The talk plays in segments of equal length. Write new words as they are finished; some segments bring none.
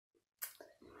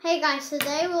Hey guys,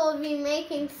 today we'll be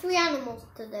making 3 animals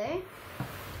today.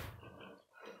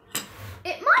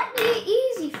 It might be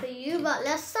easy for you, but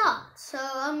let's start. So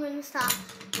I'm going to start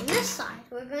on this side.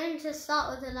 We're going to start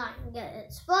with the lion. Get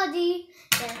its body,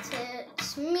 get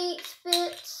its meat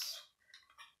bits.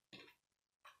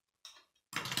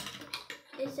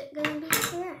 Is it going to be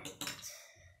correct?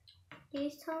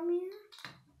 Please tell me.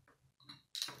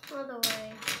 Other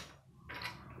way.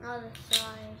 Other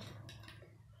side.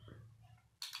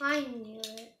 I knew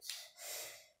it.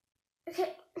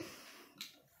 Okay.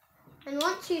 And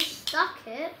once you've stuck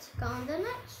it, go on the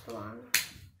next one.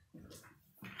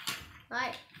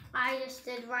 Like I just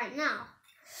did right now.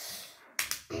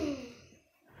 Then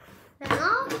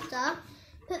after,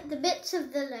 put the bits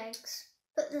of the legs.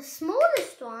 Put the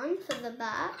smallest one for the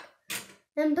back.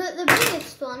 Then put the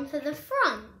biggest one for the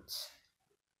front.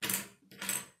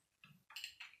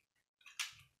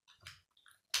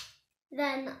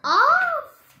 Then after,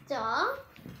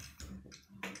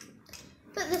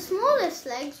 put the smallest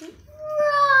legs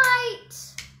right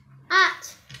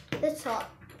at the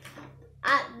top,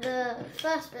 at the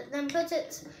first bit. Then put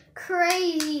its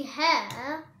crazy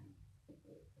hair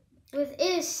with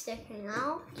ears sticking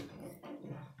out.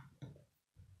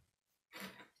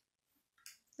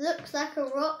 Looks like a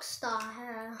rock star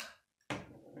hair.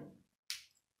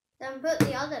 Then put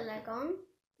the other leg on.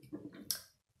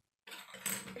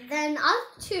 Then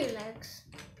other 2 legs.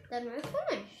 Then we're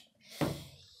finished.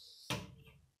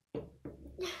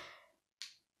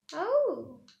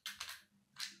 Oh.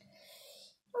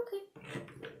 Okay.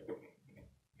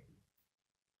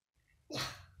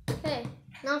 Okay,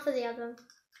 now for the other one.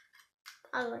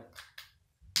 Other way.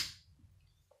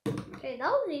 Okay, that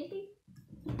was easy.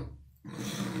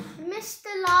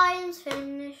 Mr. Lion's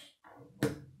finished.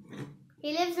 He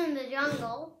lives in the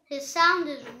jungle. His sound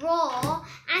is raw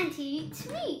and he eats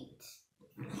meat.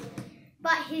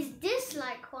 But his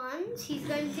dislike ones, he's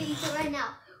going to eat it right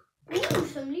now. Ooh,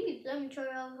 some leaves. Let me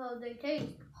try out how they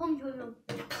taste. Hum, hum, hum.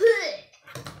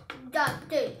 That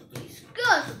tastes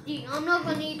disgusting. I'm not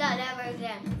going to eat that ever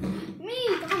again.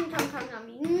 Meat. Hum, hum, hum, hum.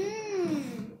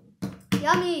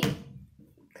 Yummy.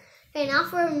 Okay, now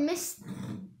for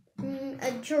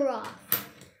a giraffe.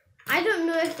 I don't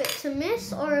know if it's a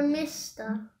miss or a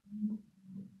mister.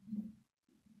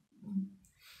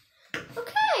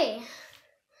 Okay,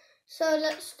 so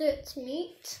let's do its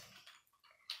meat.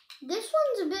 This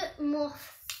one's a bit more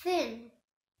thin.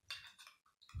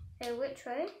 Okay, which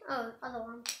way? Oh, other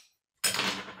one.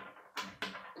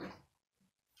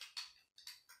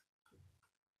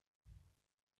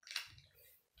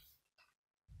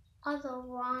 Other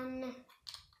one.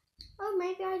 Oh,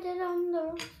 maybe I did it on the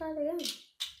wrong side again.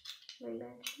 Maybe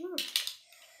I did not.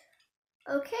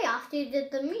 Okay, after you did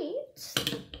the meat,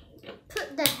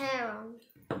 put the hair on.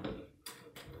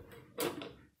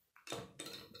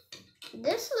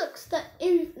 This looks the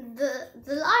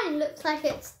line looks like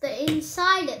it's the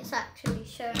inside it's actually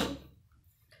showing.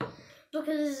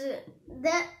 Because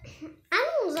the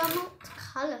animals are not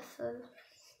colourful.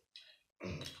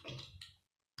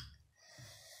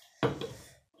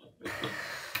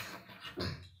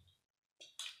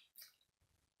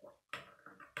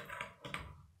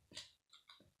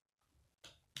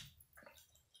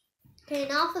 Okay,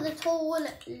 now for the tall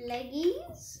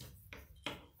leggies.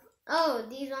 Oh,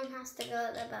 these one has to go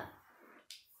at the back.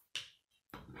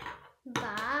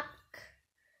 Back.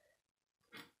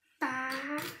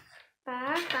 Back.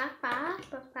 Back, back, back,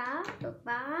 back, back, back,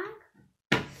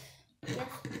 back.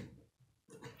 Yes.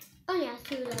 Only has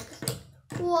 2 legs.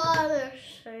 What a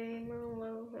shame.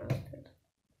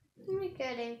 I'm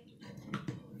kidding.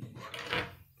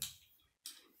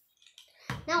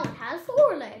 Now it has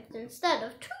 4 legs instead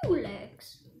of 2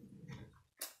 legs.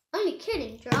 Only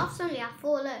kidding, giraffes only have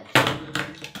 4 legs.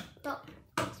 But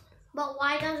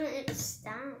why doesn't it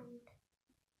stand?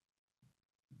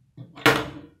 I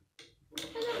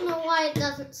don't know why it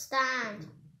doesn't stand.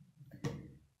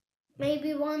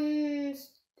 Maybe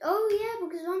one's... Oh yeah,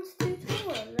 because one's too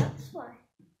tall, that's why.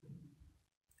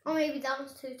 Or maybe that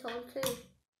one's too tall too.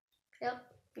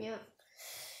 Yep.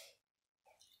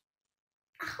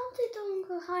 How did that one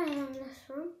go higher than this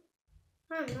one?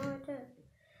 I have no idea.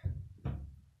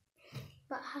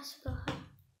 But it has to go higher.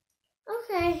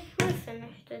 Okay, we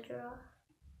finished the giraffe.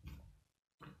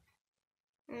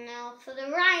 Now for the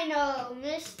rhino,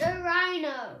 Mr.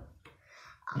 Rhino.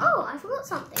 Oh, I forgot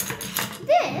something.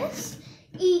 This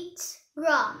eats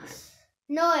grass.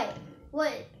 No,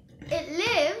 wait. It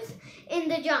lives in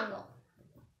the jungle.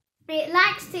 It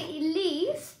likes to eat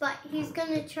leaves, but he's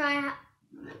gonna try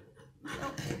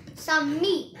some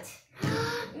meat.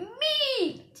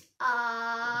 Meat!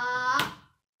 Ow.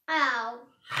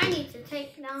 I need to to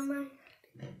take down my...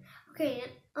 Okay,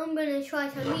 I'm gonna try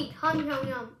some meat. Hum yum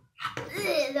yum.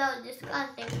 Ugh, that was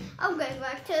disgusting. I'm going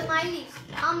back to my list.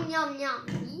 Yum yum.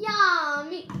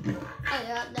 Yummy. I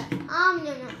got that. Yum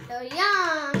yum. So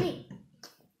yummy.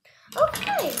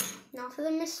 Okay, now for the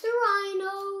Mr.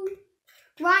 Rhino.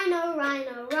 Rhino.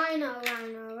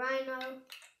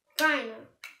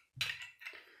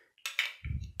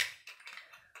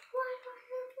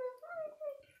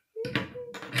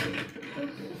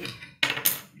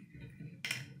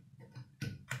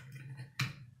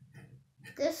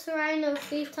 This rhino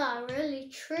feet are really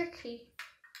tricky.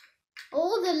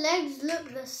 All the legs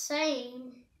look the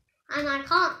same, and I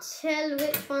can't tell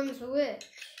which one's which.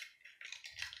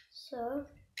 So,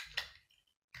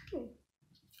 okay,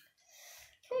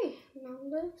 now I'm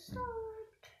going to start.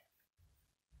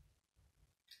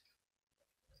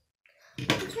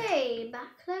 Okay,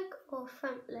 back leg or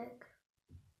front leg?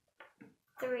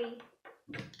 3.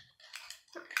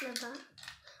 Back to the back.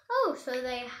 Oh, so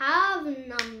they have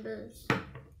numbers.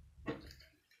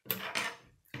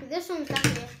 This one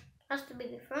definitely has to be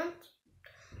the front.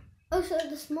 Oh, so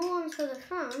the small ones for the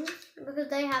front because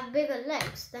they have bigger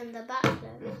legs than the back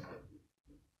legs.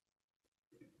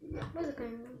 Where's it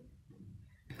going on?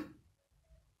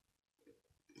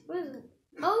 Where's it?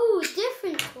 Oh,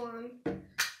 different one.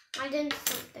 I did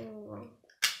something wrong.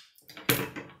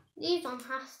 These one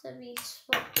has to be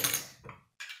swapped.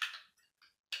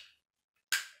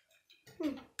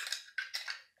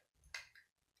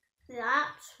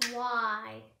 That's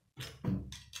why.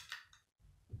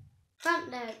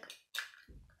 Front leg.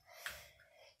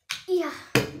 Yeah.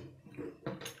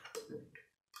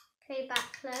 Okay,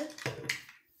 back leg.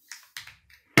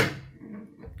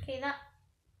 Okay,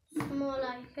 that's more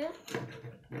like it.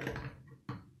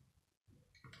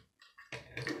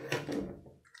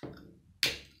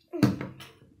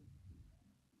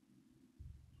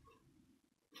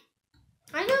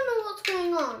 I don't know what's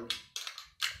going on,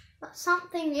 but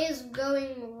something is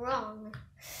going wrong.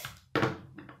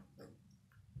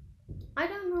 I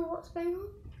don't know what's going on.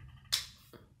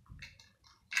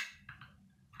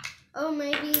 Oh,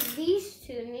 maybe these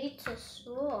two need to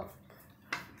swap.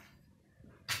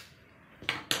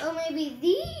 Oh, maybe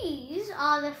these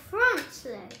are the front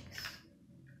legs.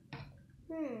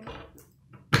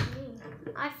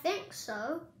 I think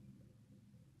so.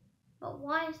 But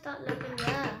why is that looking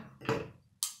there?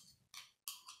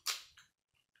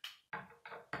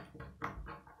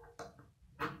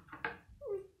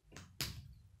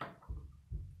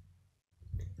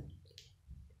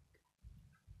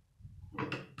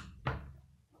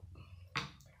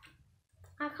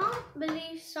 I can't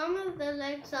believe some of the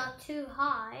legs are too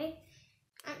high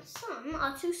and some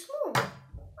are too small.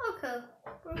 Okay.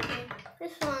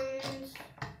 This one's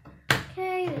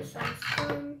okay, this one's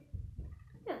fun.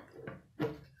 Yeah.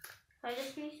 I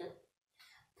just need to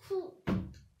pull.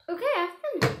 Okay,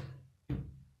 I've done it.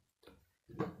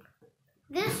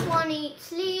 This one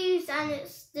eats leaves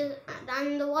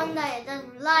and the one that it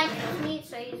doesn't like is meat,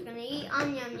 so he's gonna eat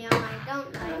onion. I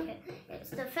don't like it. Its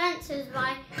defense is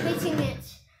by hitting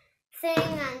its thing,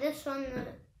 and this one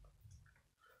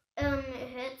it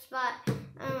hits by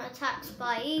attacks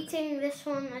by eating. This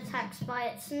one attacks by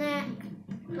its neck,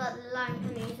 but the lion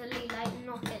can easily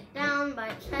knock it down by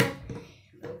its head.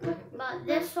 But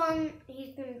this one,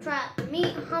 he's going to try out the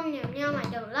meat. Hum yum yum, I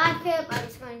don't like it, but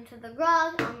it's going to the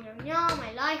grass. Hum yum yum,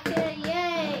 I like it.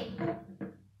 Yay!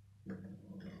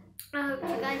 I hope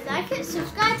you guys like it.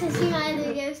 Subscribe to see my other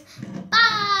videos.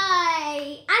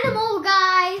 Bye! Animal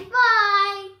guys!